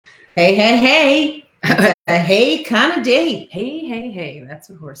Hey, hey, hey. It's a hey kind of day. Hey, hey, hey. That's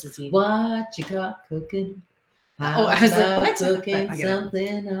what horses eat. What you got cooking? Oh, I was like, what? Cooking I get it.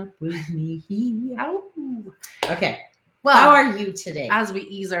 something up with me. Ow. Okay. Well, How are you today? as we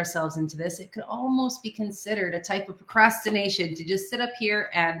ease ourselves into this, it could almost be considered a type of procrastination to just sit up here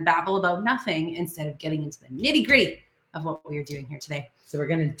and babble about nothing instead of getting into the nitty gritty of what we are doing here today. So we're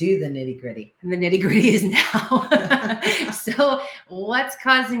going to do the nitty gritty. And the nitty gritty is now. So, what's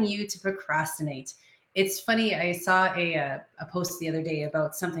causing you to procrastinate? It's funny. I saw a post the other day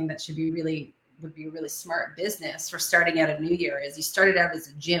about something that would be a really smart business for starting out a new year. Is you started out as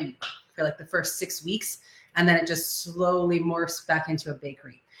a gym for like the first 6 weeks, and then it just slowly morphs back into a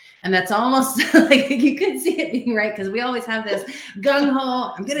bakery. And that's almost like you can see it being right, because we always have this gung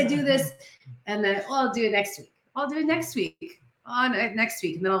ho. I'm gonna do this, and then I'll do it next week. I'll do it next week. On next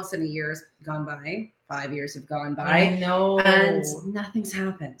week, and then all of a sudden a year has gone by, 5 years have gone by, I know. and nothing's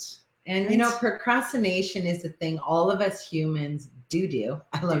happened. And you know, procrastination is a thing all of us humans do.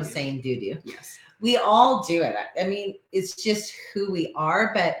 I love saying do. Yes. We all do it. I mean, it's just who we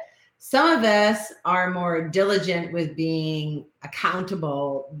are, but some of us are more diligent with being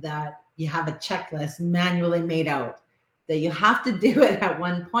accountable, that you have a checklist manually made out that you have to do it at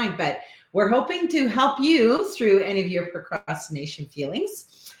one point. But we're hoping to help you through any of your procrastination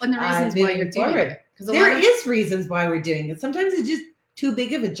feelings. And the reasons why you're doing it. Because there is reasons why we're doing it. Sometimes it's just too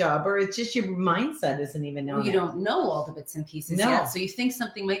big of a job, or it's just your mindset isn't even knowing. You don't know all the bits and pieces yet. So you think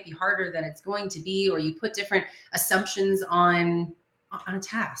something might be harder than it's going to be, or you put different assumptions on a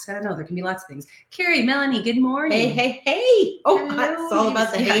task. I don't know. There can be lots of things. Carrie, Melanie, good morning. Hey. Oh, it's all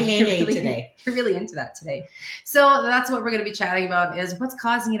about the hey today. You're really into that today. So that's what we're going to be chatting about, is what's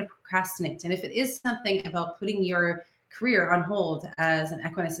causing you to procrastinate. And if it is something about putting your career on hold as an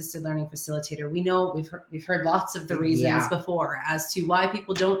equine assisted learning facilitator, we know we've heard lots of the reasons before as to why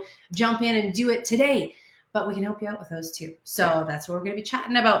people don't jump in and do it today, but we can help you out with those too. So that's what we're going to be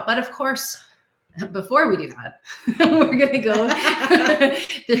chatting about. But of course, before we do that, we're going to go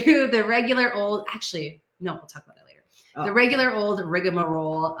through the regular old, we'll talk about it later. The regular old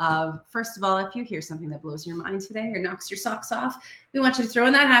rigmarole of, first of all, if you hear something that blows your mind today or knocks your socks off, we want you to throw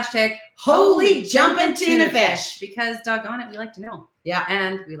in that hashtag, holy jumpin' tuna fish, because doggone it, we like to know. Yeah.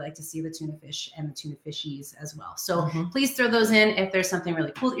 And we like to see the tuna fish and the tuna fishies as well. So please throw those in if there's something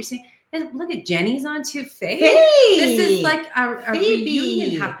really cool that you're seeing. And look at Jenny's on too. Hey, this is like a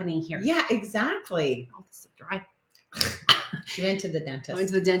reunion happening here. Yeah, exactly. Oh, this is dry. She went to the dentist. I went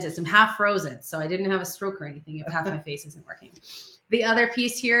to the dentist. I'm half frozen, so I didn't have a stroke or anything if half my face isn't working. The other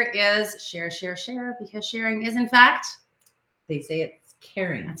piece here is share, because sharing is, in fact, they say it's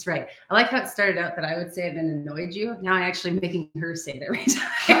caring. That's right. I like how it started out that I would say it and annoyed you. Now I'm actually making her say it every time.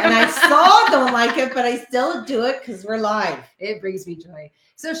 And I still don't like it, but I still do it because we're live. It brings me joy.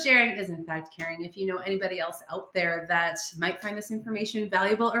 So sharing is, in fact, caring. If you know anybody else out there that might find this information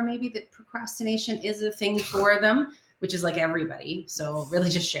valuable, or maybe that procrastination is a thing for them, which is like everybody. So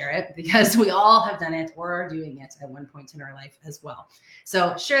really just share it, because we all have done it or are doing it at one point in our life as well.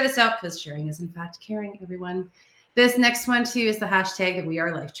 So share this out, because sharing is, in fact, caring, everyone. This next one too is the hashtag We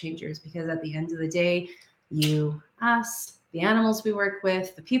Are Life Changers, because at the end of the day, you, us, the animals we work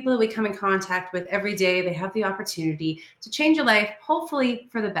with, the people that we come in contact with every day, they have the opportunity to change your life, hopefully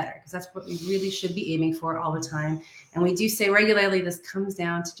for the better, because that's what we really should be aiming for all the time. And we do say regularly, this comes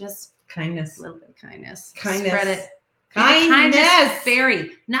down to just kindness, a little bit of kindness. Kindness. Spread it. Kindness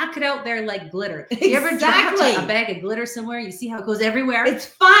fairy. Knock it out there like glitter. You ever drop a bag of glitter somewhere? You see how it goes everywhere? It's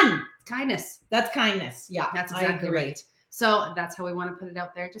fun. Kindness. That's kindness. Yeah, that's exactly right. So that's how we want to put it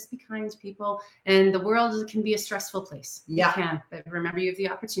out there. Just be kind to people. And the world can be a stressful place. Yeah. It can. But remember, you have the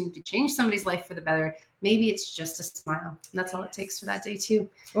opportunity to change somebody's life for the better. Maybe it's just a smile. And that's all it takes for that day too.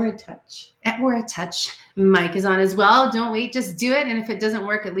 Or a touch. Or a touch. Mike is on as well. Don't wait. Just do it. And if it doesn't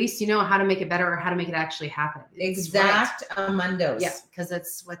work, at least you know how to make it better or how to make it actually happen. Exact amundos. Yeah, because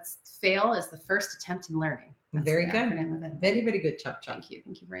it's what's fail is the first attempt in learning. That's very good. Very, very good. Chop. Thank you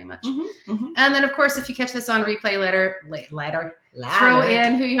very much. And then, of course, if you catch this on replay later, throw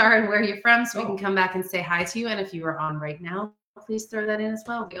in who you are and where you're from, so we can come back and say hi to you. And if you are on right now, please throw that in as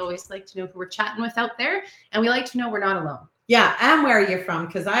well. We always like to know who we're chatting with out there, and we like to know we're not alone. Yeah, and where you're from,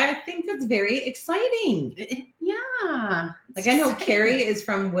 because I think it's very exciting. Yeah. Like I know Carrie is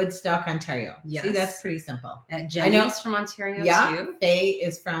from Woodstock, Ontario. Yes. See, that's pretty simple. Jenny's from Ontario too. Faye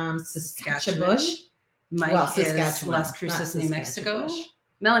is from Saskatchewan. Mike is Las Cruces, New Mexico.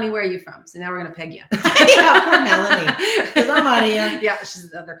 Melanie, where are you from? So now we're gonna peg you. Yeah, poor Melanie, because I'm out of here. Yeah,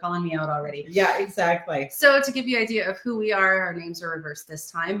 they're calling me out already. Yeah, exactly. So to give you an idea of who we are, our names are reversed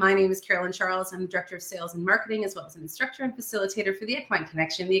this time. My name is Carolyn Charles. I'm the Director of Sales and Marketing, as well as an instructor and facilitator for the Equine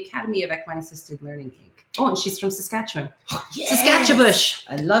Connection, the Academy of Equine Assisted Learning, Inc. Oh, and she's from Saskatchewan. Yes. Saskatchebush.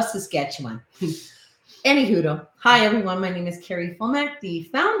 I love Saskatchewan. Anywho, hi everyone. My name is Carrie Fulmeck, the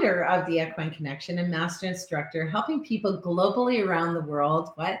founder of the Equine Connection and master instructor, helping people globally around the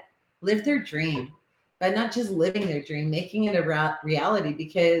world live their dream, but not just living their dream, making it a reality.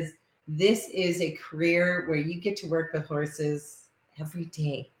 Because this is a career where you get to work with horses every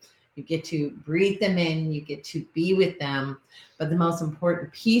day. You get to breathe them in, you get to be with them. But the most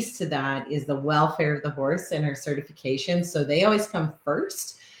important piece to that is the welfare of the horse and her certification. So they always come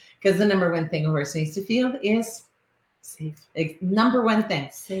first. Because the number one thing a horse needs to feel is safe. Number one thing.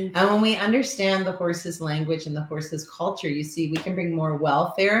 Safe. And when we understand the horse's language and the horse's culture, you see, we can bring more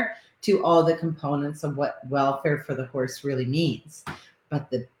welfare to all the components of what welfare for the horse really means. But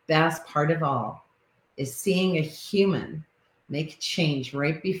the best part of all is seeing a human make a change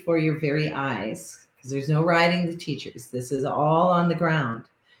right before your very eyes. Because there's no riding the teachers. This is all on the ground.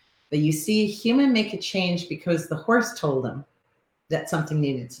 But you see a human make a change because the horse told them that something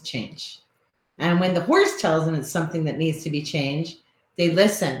needed to change. And when the horse tells them it's something that needs to be changed, they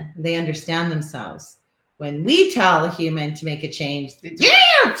listen, they understand themselves. When we tell a human to make a change, they're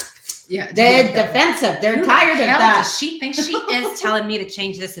defensive. They're tired of that. Does she think she is telling me to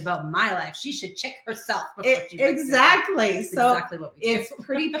change this about my life? She should check herself. Exactly. So exactly what we do. It's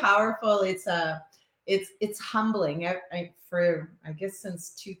pretty powerful. It's humbling. I guess since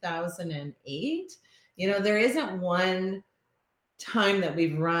 2008, there isn't one time that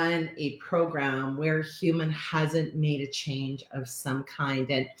we've run a program where human hasn't made a change of some kind.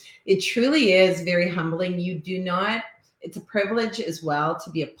 And it truly is very humbling. It's a privilege as well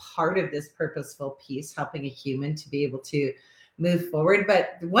to be a part of this purposeful piece, helping a human to be able to move forward.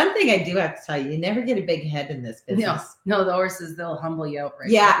 But one thing I do have to tell you, you never get a big head in this business. No, the horses, they'll humble you out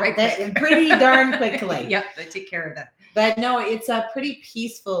pretty darn quickly. Yep, they take care of that. But no, it's a pretty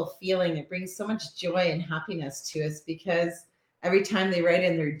peaceful feeling. It brings so much joy and happiness to us, because every time they write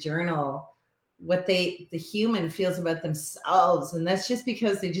in their journal what the human feels about themselves, and that's just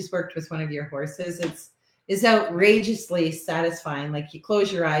because they just worked with one of your horses, it's outrageously satisfying. Like, you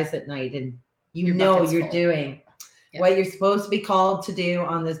close your eyes at night and you're doing what you're supposed to be called to do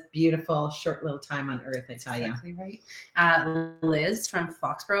on this beautiful short little time on earth, I tell you. Exactly right. Liz from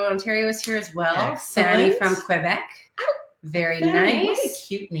Foxborough, Ontario is here as well. Excellent. Fanny from Quebec. Very Fanny, nice. what a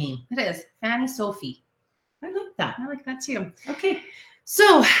cute name. It is. Fanny Sophie. I like that. I like that too. Okay.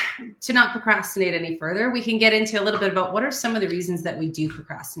 So to not procrastinate any further, we can get into a little bit about what are some of the reasons that we do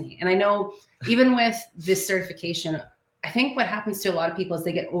procrastinate. And I know even with this certification, I think what happens to a lot of people is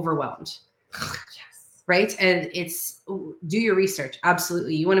they get overwhelmed. Yes. Right. And it's do your research.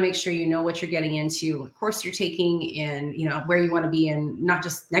 Absolutely. You want to make sure you know what you're getting into, what course you're taking, and where you want to be in, not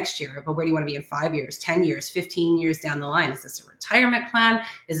just next year, but where do you want to be in 5 years, 10 years, 15 years down the line? Is this a retirement plan?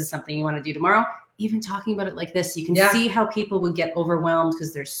 Is this something you want to do tomorrow? Even talking about it like this, you can see how people would get overwhelmed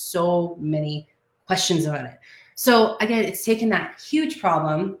because there's so many questions about it. So again, it's taking that huge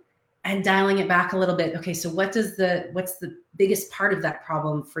problem and dialing it back a little bit. Okay, so what's the biggest part of that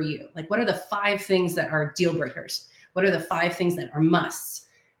problem for you? Like, what are the 5 things that are deal breakers? What are the 5 things that are musts?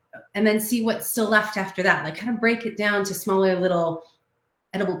 And then see what's still left after that. Like, kind of break it down to smaller little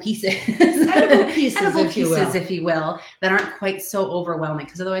edible pieces, if you will, that aren't quite so overwhelming.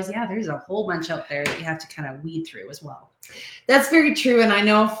 Because otherwise, there's a whole bunch out there that you have to kind of weed through as well. That's very true. And I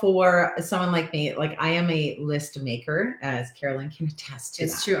know for someone like me, like, I am a list maker, as Carolyn can attest to.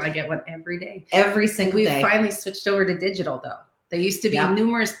 It's true. I get one every day. Every single day. We finally switched over to digital, though. There used to be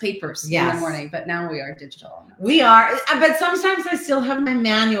numerous papers in the morning, but now we are digital. We are. But sometimes I still have my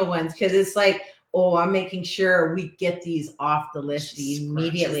manual ones, because it's like, I'm making sure we get these off the list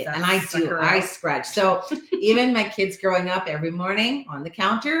immediately. And I do. I scratch. So even my kids growing up, every morning on the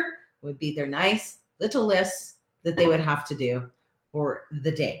counter would be their nice little lists that they would have to do for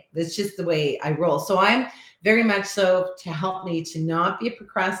the day. That's just the way I roll. So I'm very much so, to help me to not be a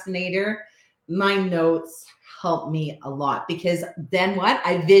procrastinator, my notes help me a lot, because then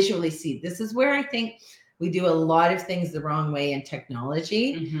I visually see. This is where I think we do a lot of things the wrong way in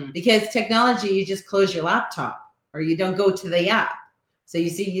technology, because technology, you just close your laptop or you don't go to the app. So you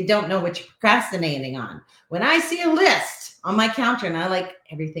see, you don't know what you're procrastinating on. When I see a list on my counter, and I like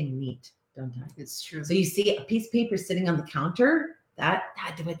everything neat, don't I? It's true. So you see a piece of paper sitting on the counter, that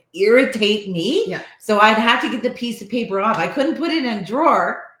would irritate me. Yeah. So I'd have to get the piece of paper off. I couldn't put it in a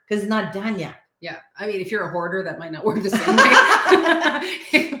drawer because it's not done yet. Yeah. I mean, if you're a hoarder, that might not work the same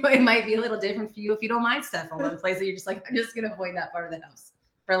way. It might be a little different for you if you don't mind stuff all over the place. That you're just like, I'm just going to avoid that part of the house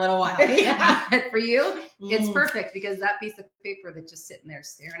for a little while. But for you, it's perfect because that piece of paper that's just sitting there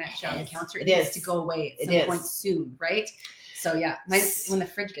staring at you on the counter, it needs to go away at some point soon, right? So yeah, when the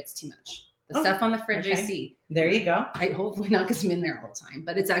fridge gets too much. The stuff on the fridge I see. There you go. Hopefully not because I'm in there all the time,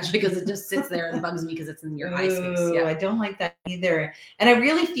 but it's actually because it just sits there and bugs me because it's in your eye space. Yeah. I don't like that either. And I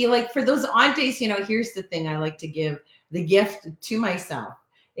really feel like for those odd days, here's the thing, I like to give the gift to myself.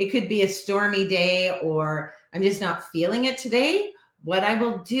 It could be a stormy day or I'm just not feeling it today. What I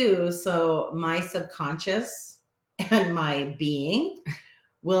will do, so my subconscious and my being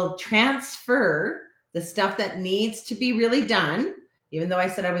will transfer the stuff that needs to be really done. Even though I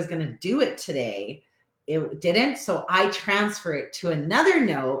said I was going to do it today, it didn't. So I transfer it to another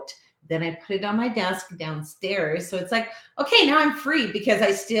note. Then I put it on my desk downstairs. So it's like, okay, now I'm free because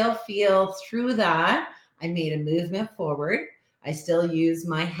I still feel through that. I made a movement forward. I still use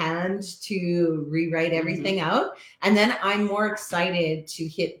my hand to rewrite everything out. And then I'm more excited to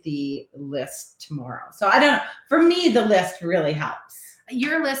hit the list tomorrow. So I don't know. For me, the list really helps.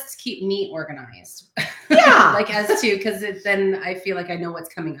 Your lists keep me organized. Yeah. Because then I feel like I know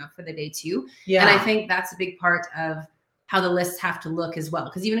what's coming up for the day too. Yeah. And I think that's a big part of how the lists have to look as well.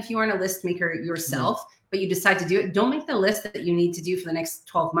 Because even if you aren't a list maker yourself, but you decide to do it, don't make the list that you need to do for the next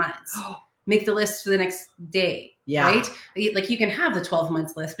 12 months. Make the list for the next day. Yeah. Right? Like you can have the 12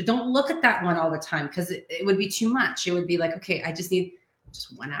 months list, but don't look at that one all the time because it would be too much. It would be like, okay, I just need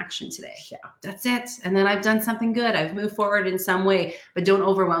just one action today. Yeah, that's it. And then I've done something good. I've moved forward in some way, but don't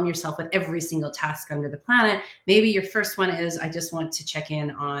overwhelm yourself with every single task under the planet. Maybe your first one is, I just want to check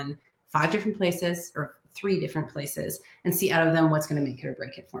in on 5 different places or 3 different places and see out of them what's going to make it or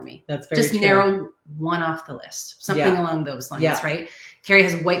break it for me. That's very just true. Narrow one off the list. Something along those lines, right? Carrie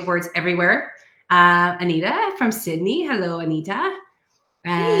has whiteboards everywhere. Anita from Sydney. Hello, Anita.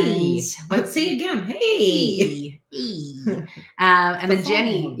 Hey, let's see again. Hey. And then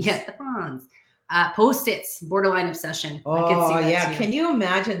Jenny, the phones. Post-its, borderline obsession. Oh, yeah. Can you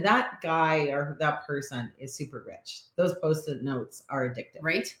imagine that guy or that person is super rich? Those post-it notes are addictive.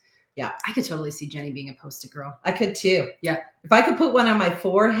 Right? Yeah. I could totally see Jenny being a post-it girl. I could too. Yeah. If I could put one on my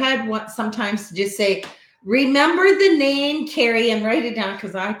forehead, sometimes to just say, remember the name Carrie and write it down,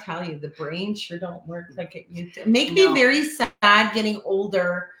 because I tell you, the brain sure don't work like it used to. Make me very sad getting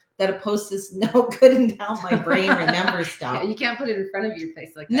older that a post-it note couldn't help my brain remember stuff. Yeah, you can't put it in front of your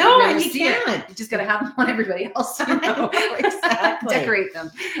face like that. No, you can't. You just got to have them on everybody else. Exactly. Decorate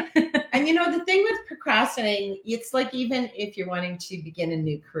them. And the thing with procrastinating, it's like even if you're wanting to begin a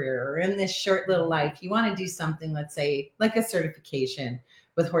new career or in this short little life, you want to do something, let's say like a certification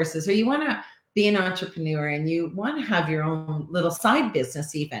with horses, or you want to be an entrepreneur and you want to have your own little side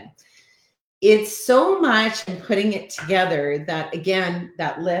business even. It's so much in putting it together that, again,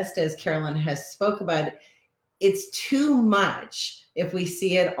 that list, as Carolyn has spoke about, it's too much if we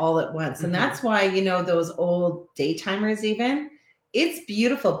see it all at once. And that's why, those old daytimers even, it's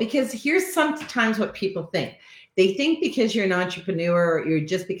beautiful, because here's sometimes what people think. They think because you're an entrepreneur or you're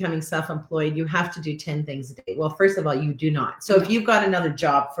just becoming self-employed, you have to do 10 things a day. Well, first of all, you do not. So if you've got another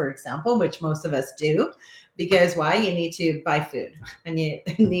job, for example, which most of us do, because why? You need to buy food and you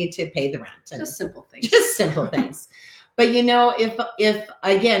need to pay the rent. Just simple things. Just simple things. But if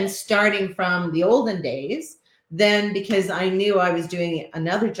again, starting from the olden days, then because I knew I was doing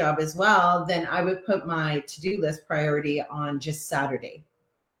another job as well, then I would put my to-do list priority on just Saturday.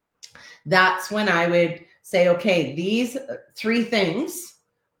 That's when I would say, okay, these 3 things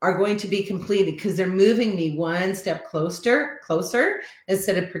are going to be completed because they're moving me one step closer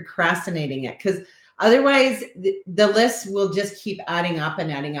instead of procrastinating it. Because otherwise the list will just keep adding up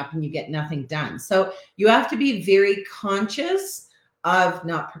and you get nothing done. So you have to be very conscious of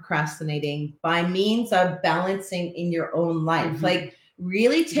not procrastinating by means of balancing in your own life. Like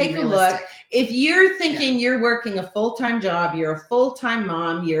really take a look. If you're thinking you're working a full-time job, you're a full-time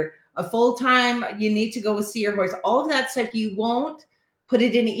mom, you're a full-time, you need to go see your horse, all of that stuff, you won't put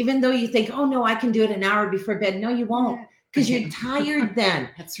it in, even though you think, oh no, I can do it an hour before bed. No, you won't, because you're tired then.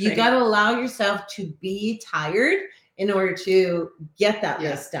 That's right. You got to allow yourself to be tired in order to get that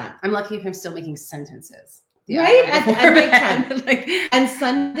list done. I'm lucky if I'm still making sentences. Right? And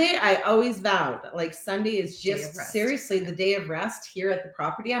Sunday, I always vowed, like Sunday is just seriously the day of rest here at the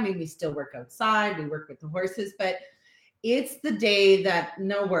property. I mean, we still work outside, we work with the horses, but it's the day that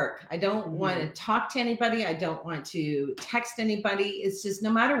no work. I don't want to talk to anybody. I don't want to text anybody. It's just no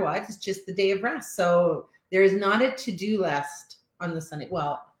matter what, it's just the day of rest. So there is not a to-do list on the Sunday.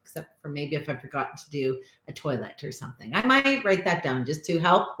 Well, except for maybe if I forgot to do a toilet or something. I might write that down just to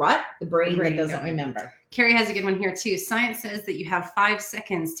help the brain that doesn't remember. Carrie has a good one here too. Science says that you have 5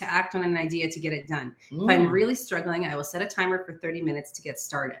 seconds to act on an idea to get it done. If I'm really struggling, I will set a timer for 30 minutes to get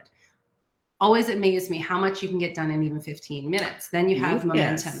started. Always amazes me how much you can get done in even 15 minutes. Then you have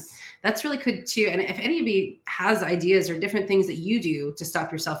momentum. That's really good too. And if anybody has ideas or different things that you do to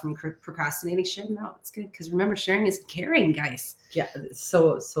stop yourself from procrastinating, share them out. It's good because remember, sharing is caring, guys. Yeah,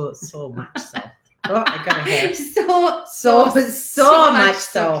 so much so. Oh, I got a hair. So much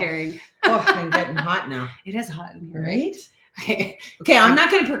so. Caring. Oh, I'm getting hot now. It is hot in here, right? Okay, I'm not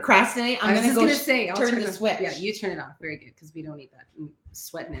going to procrastinate. I'm going to go say, I'll turn the switch. Yeah, you turn it off. Very good, because we don't need that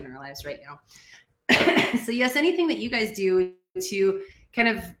sweating in our lives right now. So yes, anything that you guys do to kind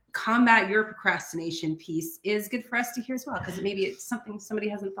of combat your procrastination piece is good for us to hear as well, because maybe it's something somebody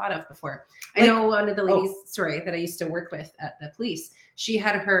hasn't thought of before. I know one of the ladies, that I used to work with at the police, she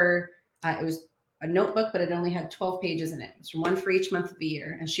had her, it was a notebook, but it only had 12 pages in it. It's one for each month of the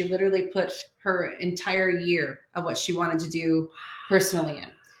year. And she literally put her entire year of what she wanted to do personally in.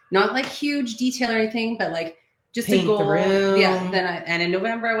 Not like huge detail or anything, but like just paint a goal. The room. Yeah. And in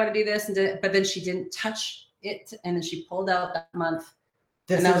November, I want to do this. But then she didn't touch it. And then she pulled out that month.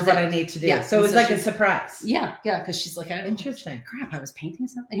 This is what I need to do. Yeah. So it was like a surprise. Yeah. Yeah. Because she's like, interesting. Crap, I was painting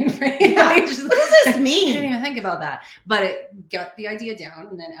something. Yeah. What does this mean? I didn't even think about that. But it got the idea down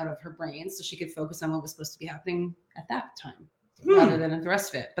and then out of her brain so she could focus on what was supposed to be happening at that time rather than the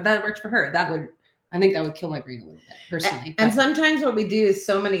rest of it. But that worked for her. I think that would kill my brain a little bit personally. And sometimes what we do is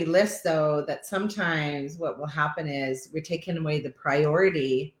so many lists, though, that sometimes what will happen is we're taking away the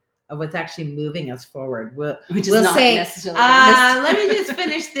priority of what's actually moving us forward. We'll say, let me just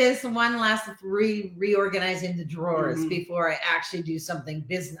finish this one last reorganizing the drawers before I actually do something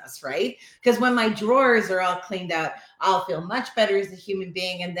business, right? Because when my drawers are all cleaned out, I'll feel much better as a human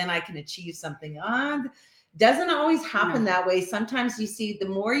being, and then I can achieve something. Doesn't always happen that way. Sometimes you see the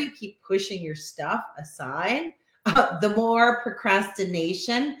more you keep pushing your stuff aside, the more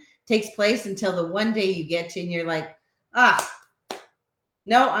procrastination takes place until the one day you get to and you're like,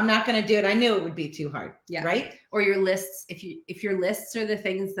 no, I'm not going to do it. I knew it would be too hard. Yeah. Right. Or your lists. If your lists are the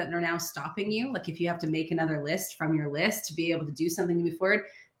things that are now stopping you, like if you have to make another list from your list to be able to do something to move forward,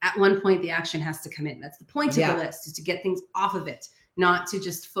 at one point the action has to come in. That's the point of the list, is to get things off of it, not to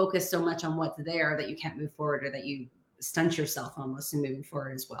just focus so much on what's there that you can't move forward or that you stunt yourself almost in moving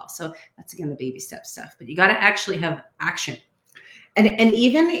forward as well. So that's, again, the baby step stuff, but you got to actually have action. And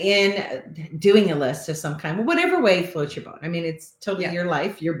even in doing a list of some kind, whatever way floats your boat. I mean, it's totally your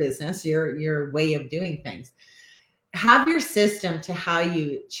life, your business, your way of doing things. Have your system to how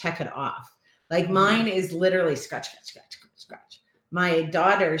you check it off. Like mine is literally scratch. My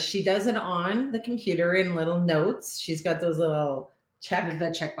daughter, she does it on the computer in little notes. She's got those little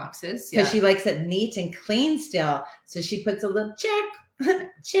the check boxes because she likes it neat and clean still. So she puts a little check,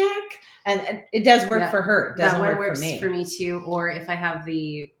 and it does work for her. It doesn't work for me too. Or if I have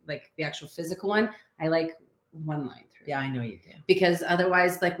the actual physical one, I like one line through. Yeah, I know you do. Because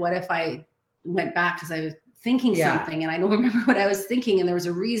otherwise, like, what if I went back because I was thinking something and I don't remember what I was thinking, and there was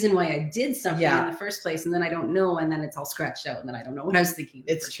a reason why I did something in the first place, and then I don't know, and then it's all scratched out, and then I don't know what I was thinking.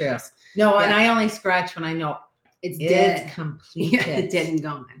 It's true. No, and I only scratch when I know it's dead. It's completed. Yeah, dead and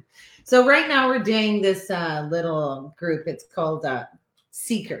gone. So right now we're doing this little group. It's called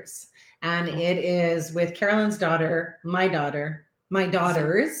Seekers, and it is with Carolyn's daughter, my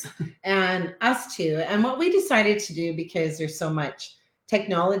daughters, and us too. And what we decided to do, because there's so much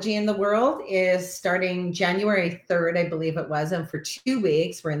technology in the world, is starting January 3rd, I believe it was, and for 2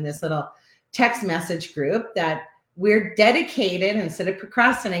 weeks we're in this little text message group that we're dedicated, instead of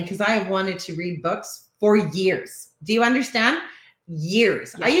procrastinating, because I have wanted to read books for years. Do you understand?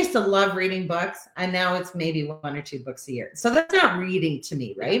 Years. Yeah. I used to love reading books, and now it's maybe 1 or 2 books a year. So that's not reading to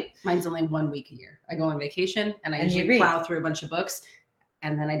me, right? Mine's only 1 week a year. I go on vacation and I usually plow through a bunch of books,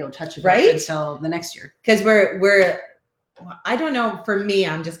 and then I don't touch a book until the next year. Because I don't know, for me,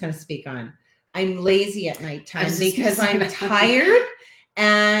 I'm just going to speak on, I'm lazy at nighttime because I'm tired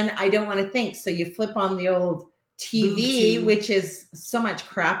and I don't want to think. So you flip on the old TV, which is so much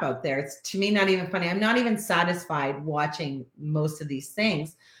crap out there. It's, to me, not even funny. I'm not even satisfied watching most of these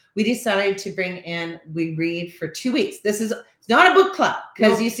things. We decided to bring in, we read for 2 weeks. This is not a book club,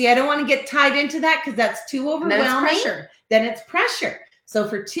 because you see, I don't want to get tied into that because that's too overwhelming. Then it's pressure. So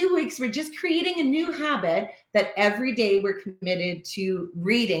for 2 weeks, we're just creating a new habit that every day we're committed to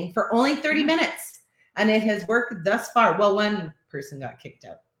reading for only 30 minutes. And it has worked thus far. Well, one person got kicked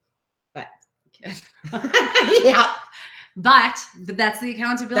out. Yeah. But that's the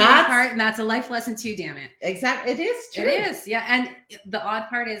accountability part, and that's a life lesson too, damn it. Exactly. It is true. It is, yeah. And the odd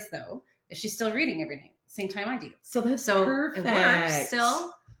part is, though, is she's still reading every night, same time I do. So that's perfect. It works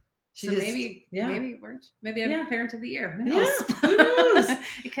still. She so just, maybe it worked. Maybe I'm parent of the year. Who knows? knows? Who knows?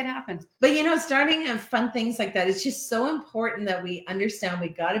 It could happen. But starting fun things like that, it's just so important that we understand we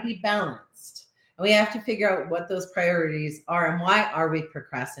got to be balanced. And we have to figure out what those priorities are and why are we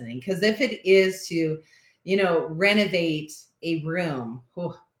procrastinating? Because if it is to, renovate a room,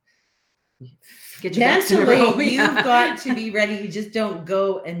 get your mentally, you've got to be ready. You just don't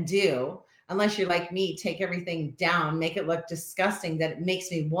go and do. Unless you're like me, take everything down, make it look disgusting that it makes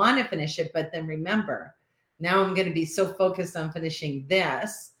me want to finish it. But then remember, now I'm going to be so focused on finishing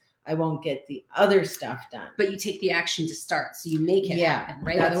this, I won't get the other stuff done. But you take the action to start. So you make it happen,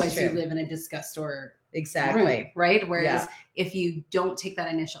 right? Otherwise you live in a disgust or room, right? Whereas if you don't take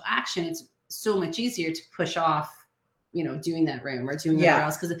that initial action, it's so much easier to push off, doing that room or doing whatever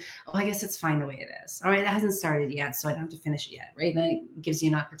else. Because, I guess it's fine the way it is. All right, it hasn't started yet, so I don't have to finish it yet, right? Then it gives you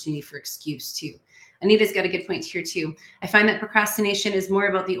an opportunity for excuse too. Anita's got a good point here too. I find that procrastination is more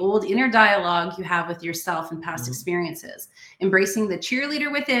about the old inner dialogue you have with yourself and past experiences. Embracing the cheerleader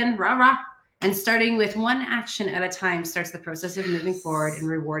within, rah, rah, and starting with one action at a time starts the process of moving forward and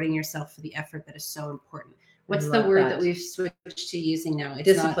rewarding yourself for the effort that is so important. What's the word that we've switched to using now? It's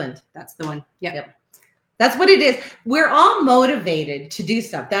disciplined. That's the one. Yep. That's what it is. We're all motivated to do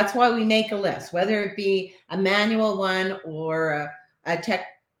stuff. That's why we make a list, whether it be a manual one or a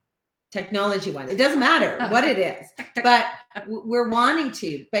technology one. It doesn't matter what it is, but we're wanting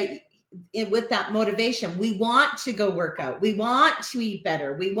to. But with that motivation, we want to go work out. We want to eat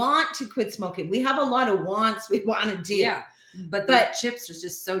better. We want to quit smoking. We have a lot of wants we want to do. Yeah. But the chips are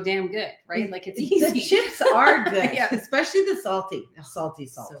just so damn good, right? Like it's easy. The chips are good, especially the salty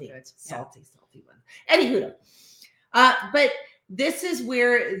so good. salty one. Anywho, but this is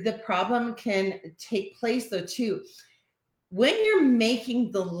where the problem can take place, though, too. When you're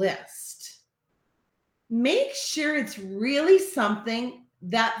making the list, make sure it's really something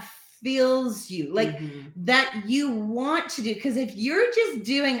that fills you, like that you want to do. Because if you're just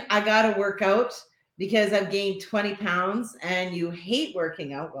doing, I got to work out because I've gained 20 pounds and you hate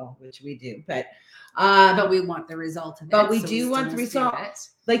working out, well, which we do, but we want the result of it. But we do want the result.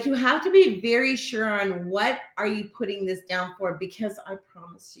 Like, you have to be very sure on what are you putting this down for, because I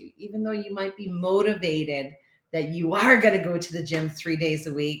promise you, even though you might be motivated that you are going to go to the gym 3 days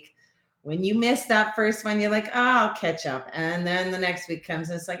a week, when you miss that first one, you're like, I'll catch up. And then the next week comes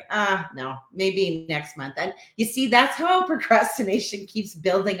and it's like, no, maybe next month. And you see, that's how procrastination keeps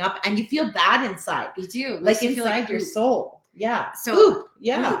building up and you feel bad inside. You do. Like inside your soul. Yeah. So,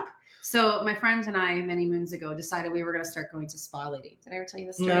 So my friend and I, many moons ago, decided we were going to start going to Spa Lady. Did I ever tell you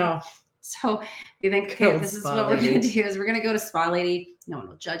this story? No. So you think, okay, this is what we're going to do is we're going to go to Spa Lady. No one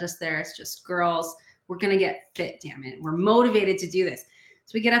will judge us there. It's just girls. We're going to get fit, damn it. We're motivated to do this.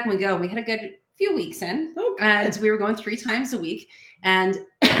 So we get up and we go. We had a good few weeks in. And we were going 3 times a week. And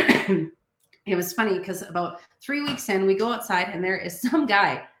it was funny because about 3 weeks in, we go outside and there is some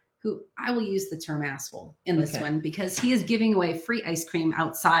guy who, I will use the term asshole in this one, because he is giving away free ice cream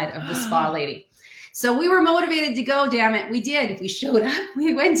outside of the Spa Lady. So we were motivated to go, damn it. We did. We showed up,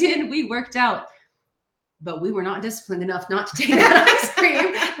 we went in, we worked out. But we were not disciplined enough not to take that ice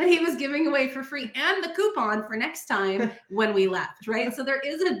cream that he was giving away for free, and the coupon for next time when we left, right? So there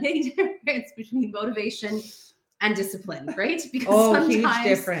is a big difference between motivation and discipline, right? Because sometimes huge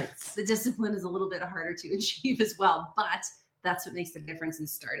difference. The discipline is a little bit harder to achieve as well, but that's what makes the difference in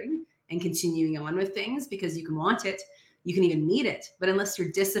starting and continuing on with things, because you can want it, you can even need it, but unless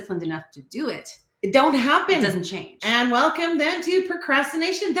you're disciplined enough to do it, it don't happen. It doesn't change. And welcome then to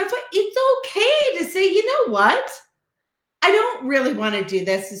procrastination. That's why it's okay to say, you know what? I don't really want to do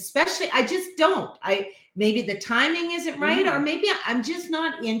this, especially I just don't. Maybe the timing isn't right, or maybe I'm just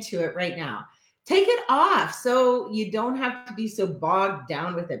not into it right now. Take it off so you don't have to be so bogged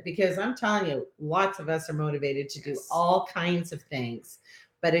down with it, because I'm telling you, lots of us are motivated to do all kinds of things.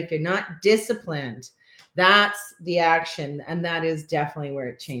 But if you're not disciplined, that's the action, and that is definitely where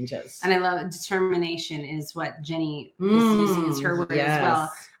it changes. And I love it. Determination is what Jenny is using as her word as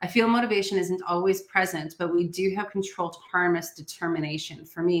well. I feel motivation isn't always present, but we do have control to harness determination.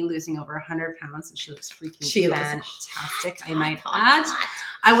 For me, losing over 100 pounds, and she looks freaking fantastic, I might add.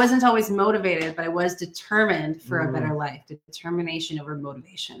 I wasn't always motivated, but I was determined for a better life. Determination over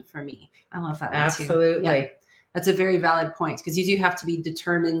motivation for me. I love that one too. Absolutely. Yeah. That's a very valid point, because you do have to be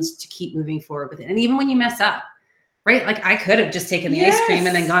determined to keep moving forward with it. And even when you mess up, Right? Like I could have just taken the ice cream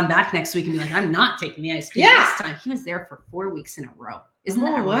and then gone back next week and be like, I'm not taking the ice cream this time. He was there for 4 weeks in a row. Isn't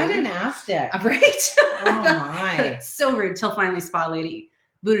that what an asset? Right? Oh my. So rude till finally spa lady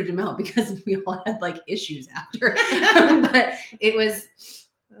booted him out because we all had like issues after. But it was,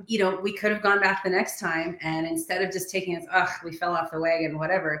 you know, we could have gone back the next time, and instead of just taking it, we fell off the wagon,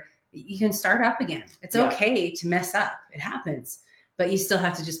 whatever, you can start up again. It's okay to mess up. It happens. But you still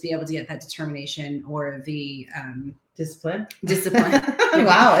have to just be able to get that determination or the discipline.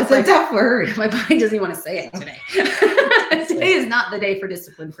 Wow, it's a tough word. My body doesn't even want to say it today. Today is not the day for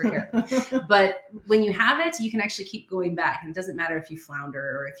discipline for here. But when you have it, you can actually keep going back. And it doesn't matter if you flounder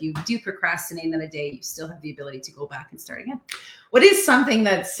or if you do procrastinate another day, you still have the ability to go back and start again. What is something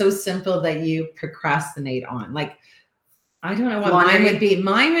that's so simple that you procrastinate on? Like, I don't know what mine would be.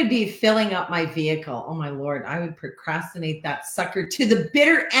 Mine would be filling up my vehicle. Oh my Lord. I would procrastinate that sucker to the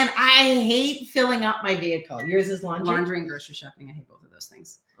bitter end. I hate filling up my vehicle. Yours is laundry? Laundry and grocery shopping. I hate both of those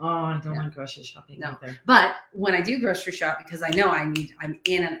things. Oh, I don't want grocery shopping either. But when I do grocery shop, because I know I'm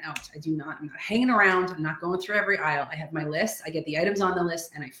in and out. I'm not hanging around. I'm not going through every aisle. I have my list. I get the items on the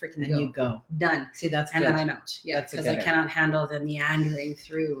list and I freaking go. You go. Done. See, that's and good. then I'm out. Yeah, because I cannot handle the meandering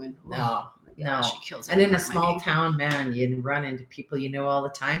through and no. Kills and in a small town, man, you run into people you know all the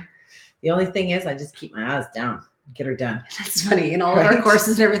time. The only thing is I just keep my eyes down. Get her done. That's funny. In all of our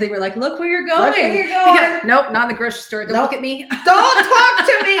courses and everything, we're like, look where you're going. Look where you're going. Yeah. Nope, not in the grocery store. Don't look at me. Don't talk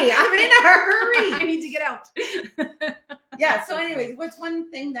to me. I'm in a hurry. I need to get out. Yeah. So anyways, what's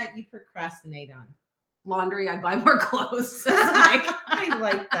one thing that you procrastinate on? Laundry. I buy more clothes. I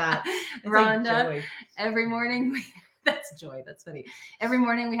like that. Rhonda, every morning that's joy. That's funny. Every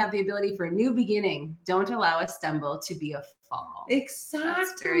morning we have the ability for a new beginning. Don't allow a stumble to be a fall.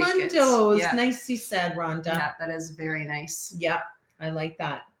 Exactly. Yeah. Nicely said, Rhonda. Yeah, that is very nice. Yeah, I like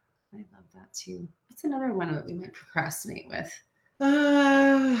that. I love that too. What's another one that we might procrastinate with?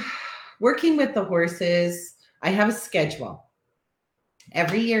 Working with the horses. I have a schedule.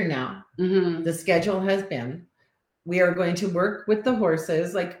 Every year now, the schedule has been, we are going to work with the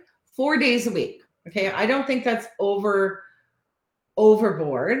horses like 4 days a week. Okay. I don't think that's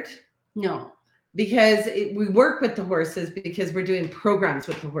overboard. No. Because we work with the horses because we're doing programs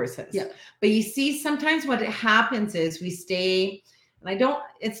with the horses. Yeah. But you see, sometimes what happens is we stay, and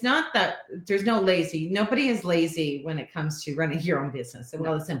it's not that there's no lazy. Nobody is lazy when it comes to running your own business.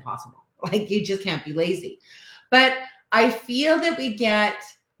 Well, it's impossible. Like you just can't be lazy. But I feel that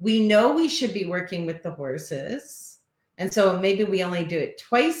we know we should be working with the horses. And so maybe we only do it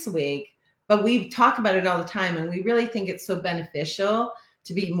twice a week, but we talk about it all the time. And we really think it's so beneficial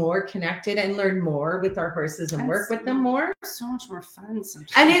to be more connected and learn more with our horses and work with them more. So much more fun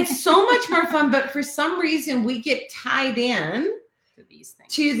sometimes. And it's so much more fun, but for some reason we get tied in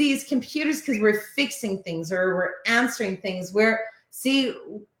to these computers because we're fixing things or we're answering things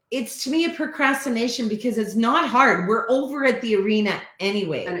it's to me a procrastination because it's not hard. We're over at the arena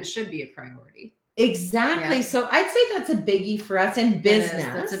anyway. And it should be a priority. Exactly. Yeah. So I'd say that's a biggie for us in business.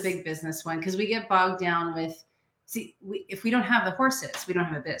 That's a big business one because we get bogged down with, if we don't have the horses, we don't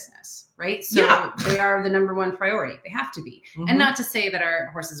have a business, right? So they are the number one priority. They have to be. And not to say that our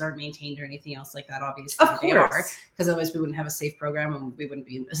horses aren't maintained or anything else like that, obviously. Of course. Because otherwise we wouldn't have a safe program and we wouldn't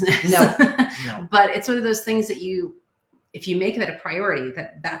be in business. No. But it's one of those things that if you make that a priority,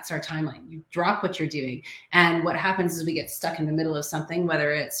 that's our timeline. You drop what you're doing. And what happens is we get stuck in the middle of something,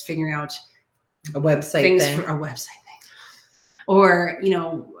 whether it's figuring out a website thing for a website thing, or,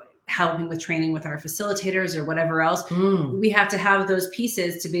 helping with training with our facilitators or whatever else. We have to have those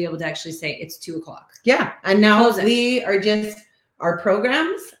pieces to be able to actually say it's 2:00. Yeah. And now we are just our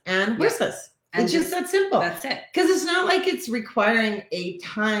programs and horses. And it's just that simple. That's it. Because it's not like it's requiring a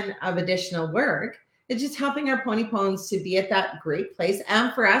ton of additional work. It's just helping our pony pones to be at that great place.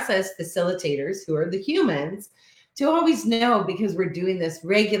 And for us as facilitators, who are the humans, to always know, because we're doing this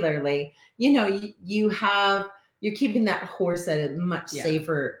regularly, you're keeping that horse at a much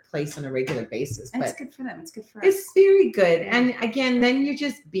safer place on a regular basis. And it's good for them. It's good for us. It's very good. And again, then you're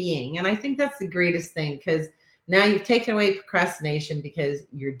just being. And I think that's the greatest thing, because now you've taken away procrastination because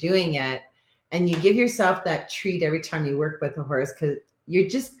you're doing it. And you give yourself that treat every time you work with a horse, because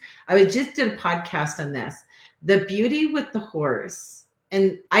I was just did a podcast on this. The beauty with the horse,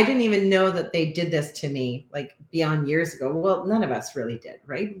 and I didn't even know that they did this to me like beyond years ago. Well, none of us really did,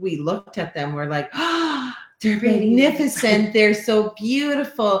 right? We looked at them, we're like, oh, they're magnificent. They're so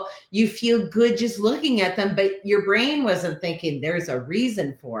beautiful. You feel good just looking at them, but your brain wasn't thinking there's a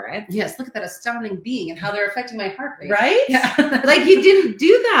reason for it. Yes, look at that astounding being and how they're affecting my heart rate. Right? Yeah. Like you didn't do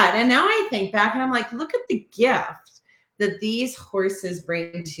that. And now I think back and I'm like, look at the gift that these horses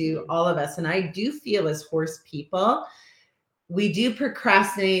bring to all of us. And I do feel as horse people, we do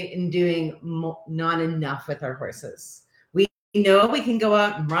procrastinate in doing not enough with our horses. We know we can go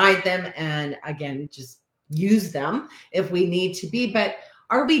out and ride them and again, just use them if we need to be, but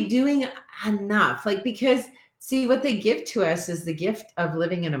are we doing enough? Like, because see, what they give to us is the gift of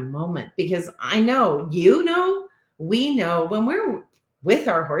living in a moment, because I know, we know when we're with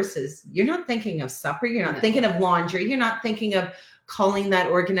our horses, you're not thinking of supper. You're not thinking of laundry. You're not thinking of calling that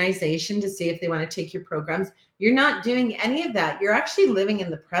organization to see if they want to take your programs. You're not doing any of that. You're actually living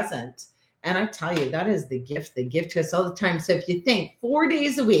in the present. And I tell you, that is the gift they give to us all the time. So if you think 4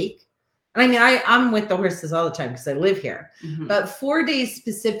 days a week, I mean, I'm with the horses all the time because I live here, but 4 days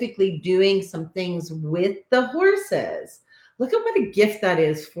specifically doing some things with the horses. Look at what a gift that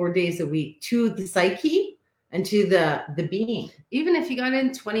is, 4 days a week to the psyche and to the being. Even if you got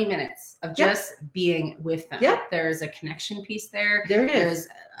in 20 minutes of just being with them, there's a connection piece there. There's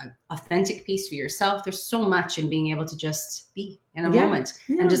an authentic piece for yourself. There's so much in being able to just be in a moment.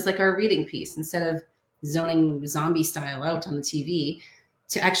 And just like our reading piece, instead of zoning zombie style out on the TV,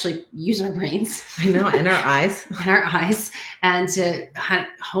 to actually use our brains. I know, and our eyes. And to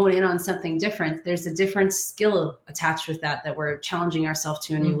hone in on something different. There's a different skill attached with that we're challenging ourselves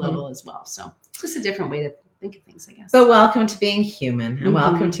to a new level as well. So it's just a different way to think of things, I guess. But welcome to being human and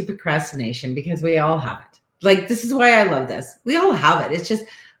welcome to procrastination, because we all have it. Like, this is why I love this. We all have it. It's just,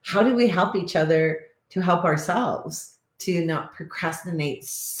 how do we help each other to help ourselves to not procrastinate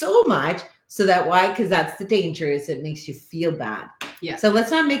so much? So that why? Because that's the danger, is it makes you feel bad. Yeah. So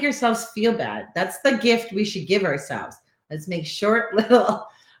let's not make ourselves feel bad. That's the gift we should give ourselves. Let's make short little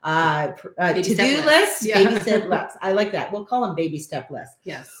to-do lists, baby-step lists. I like that. We'll call them baby step lists.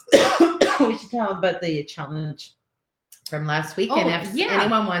 Yes. We should tell them about the challenge from last week. And if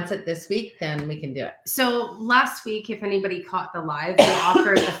anyone wants it this week, then we can do it. So last week, if anybody caught the live, they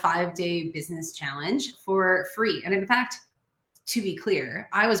offered the 5-day business challenge for free. And in fact, to be clear,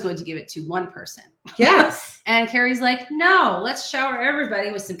 I was going to give it to one person. Yes. And Carrie's like, no, let's shower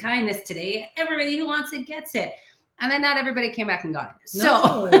everybody with some kindness today. Everybody who wants it gets it. And then not everybody came back and got it.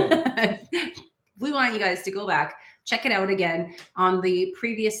 No. So we want you guys to go back, check it out again on the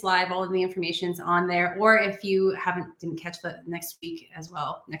previous live. All of the information's on there. Or if you didn't catch that last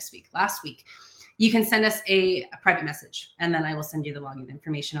week, you can send us a private message, and then I will send you the login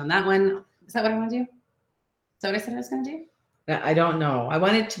information on that one. Is that what I want to do? Is that what I said I was going to do? I don't know. I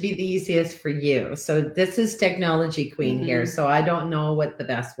want it to be the easiest for you. So this is technology queen here. So I don't know what the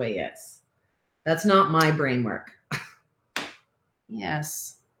best way is. That's not my brain work.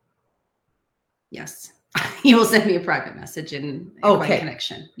 Yes. You will send me a private message in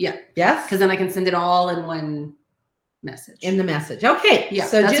connection. Yeah. Yes. Because then I can send it all in one message. In the message. Okay. Yeah.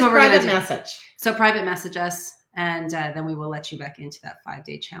 So just private message. So private message us, and then we will let you back into that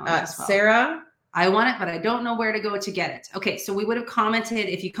 5-day challenge as well. Sarah? I want it, but I don't know where to go to get it. Okay, so we would have commented,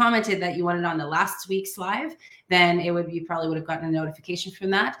 if you commented that you wanted it on the last week's live, then you probably would have gotten a notification from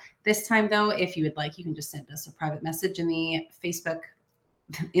that. This time though, if you would like, you can just send us a private message in Facebook,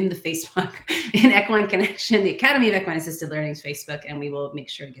 in Equine Connection, the Academy of Equine Assisted Learning's Facebook, and we will make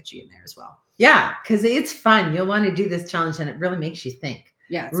sure to get you in there as well. Yeah, because it's fun. You'll want to do this challenge, and it really makes you think.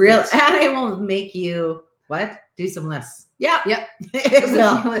 Yeah. And it will make you, do some lists. Yeah. Yep. It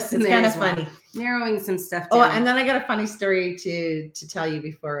will. It's kind of funny. Narrowing some stuff down. Oh, and then I got a funny story to tell you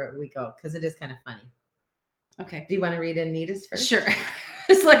before we go, because it is kind of funny. Okay. Do you want to read Anita's first? Sure.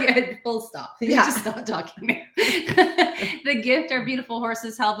 It's like a full stop. Yeah. Just stop talking there. The gift our beautiful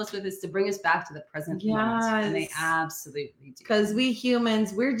horses help us with is to bring us back to the present moment. And they absolutely do. Because we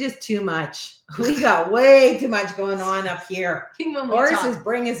humans, we're just too much. We got way too much going on up here. Horses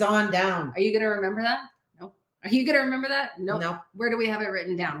bring us on down. Are you going to remember that? No. Are you going to remember that? No. Where do we have it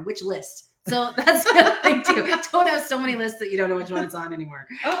written down? Which list? So that's the other thing too. Don't have so many lists that you don't know which one it's on anymore.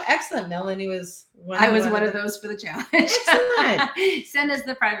 Oh, excellent. Melanie was one. I was one of those for the challenge. Send us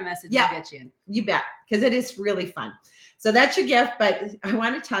the private message. Yeah. We'll get you in. You bet. Because it is really fun. So that's your gift. But I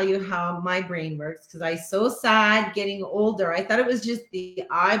want to tell you how my brain works, because I'm so sad getting older. I thought it was just the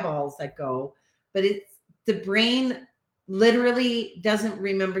eyeballs that go, but it's the brain literally doesn't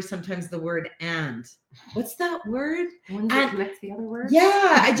remember sometimes the word and. What's that word? One that connects the other words?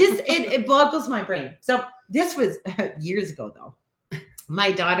 Yeah, it boggles my brain. So this was years ago though.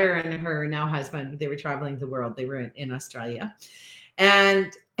 My daughter and her now husband, they were traveling the world. They were in Australia.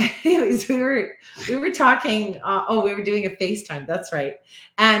 And anyways, we were talking, we were doing a FaceTime. That's right.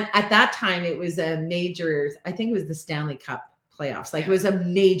 And at that time it was a major, I think it was the Stanley Cup playoffs. Like, it was a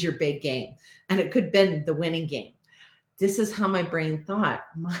major big game, and it could have been the winning game. this is how my brain thought.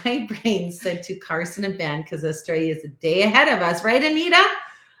 My brain said to Carson and Ben, because Australia is a day ahead of us, right, Anita?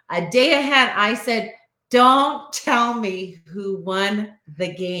 A day ahead. I said, don't tell me who won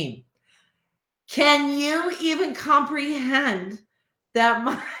the game. Can you even comprehend that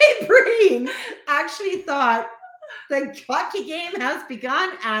my brain actually thought the hockey game has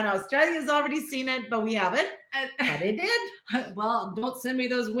begun and Australia's already seen it, but we haven't? But it did. Well, don't send me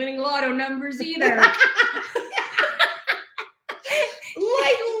those winning lotto numbers either.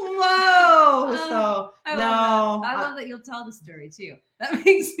 Like, whoa. So, I love that you'll tell the story too. That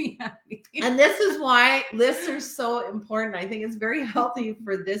makes me happy. And this is why lists are so important. I think it's very healthy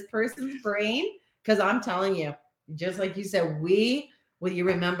for this person's brain, because I'm telling you, just like you said, will you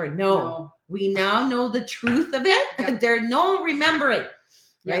remember? No. We now know the truth of it. Yep. There's no remembering.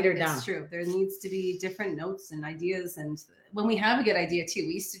 Write her down. That's true. There needs to be different notes and ideas. And when we have a good idea too,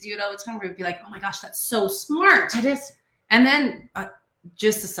 we used to do it all the time. We'd be like, oh my gosh, that's so smart. It is. And then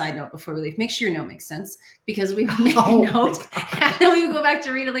just a side note before we leave, make sure your note makes sense, because we make a note and then we go back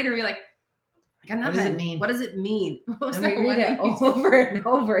to read it later and be like, I got nothing. What does it mean? What does it mean? And we read it over and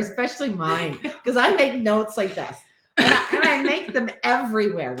over, especially mine, because I make notes like this. And I make them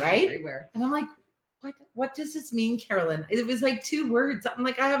everywhere, right? Everywhere. And I'm like, what does this mean, Carolyn? It was like 2 words. I'm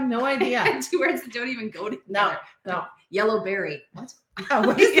like, I have no idea. 2 words that don't even go together. No. Yellow berry. What?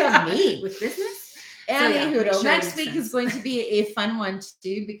 What does that mean? With business? Anywho, next week is going to be a fun one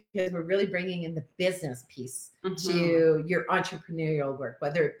too, because we're really bringing in the business piece to your entrepreneurial work,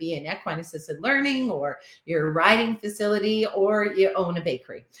 whether it be an equine assisted learning or your riding facility or you own a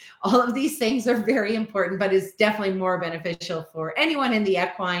bakery. All of these things are very important, but it's definitely more beneficial for anyone in the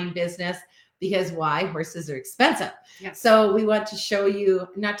equine business. Because why? Horses are expensive. Yes. So we want to show you,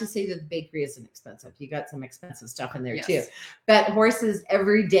 not to say that the bakery isn't expensive. You got some expensive stuff in there too. But horses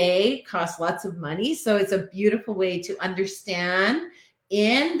every day cost lots of money. So it's a beautiful way to understand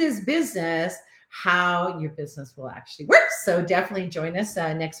in this business how your business will actually work. So definitely join us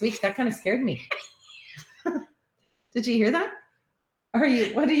next week. That kind of scared me. Did you hear that? What are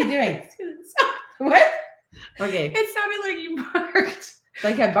you doing? What? Okay. It sounded like you barked.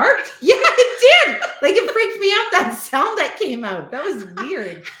 Like I barked? Yeah, it did. Like it freaked me out, that sound that came out. That was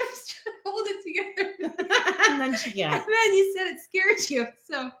weird. I was trying to hold it together. And then she got. And then you said it scared you.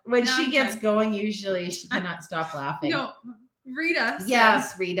 So when she gets going, usually she cannot stop laughing. No, Rita.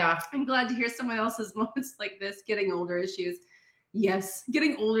 Yes, Rita. I'm glad to hear someone else's moments like this, getting older issues. Yes,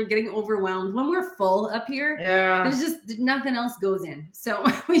 getting older, getting overwhelmed. When we're full up here, there's just nothing else goes in. So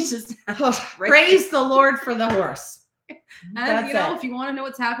we just praise the Lord for the horse. And if you want to know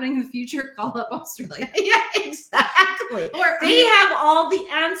what's happening in the future, call up Australia. Yeah, exactly. Or they have all the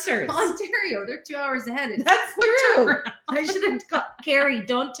answers. Ontario, they're 2 hours ahead. That's true. I should have got Carrie.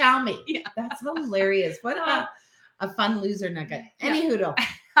 Don't tell me. Yeah, that's hilarious. What a fun loser nugget. Anywho,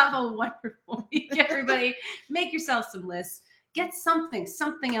 have a wonderful week, everybody. Make yourself some lists. Get something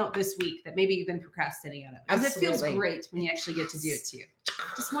out this week that maybe you've been procrastinating on. Because it feels great when you actually get to do it too.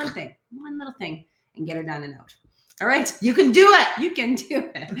 Just one thing, one little thing, and get it done and out. All right. You can do it. You can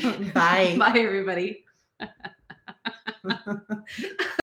do it. Bye. Bye, everybody.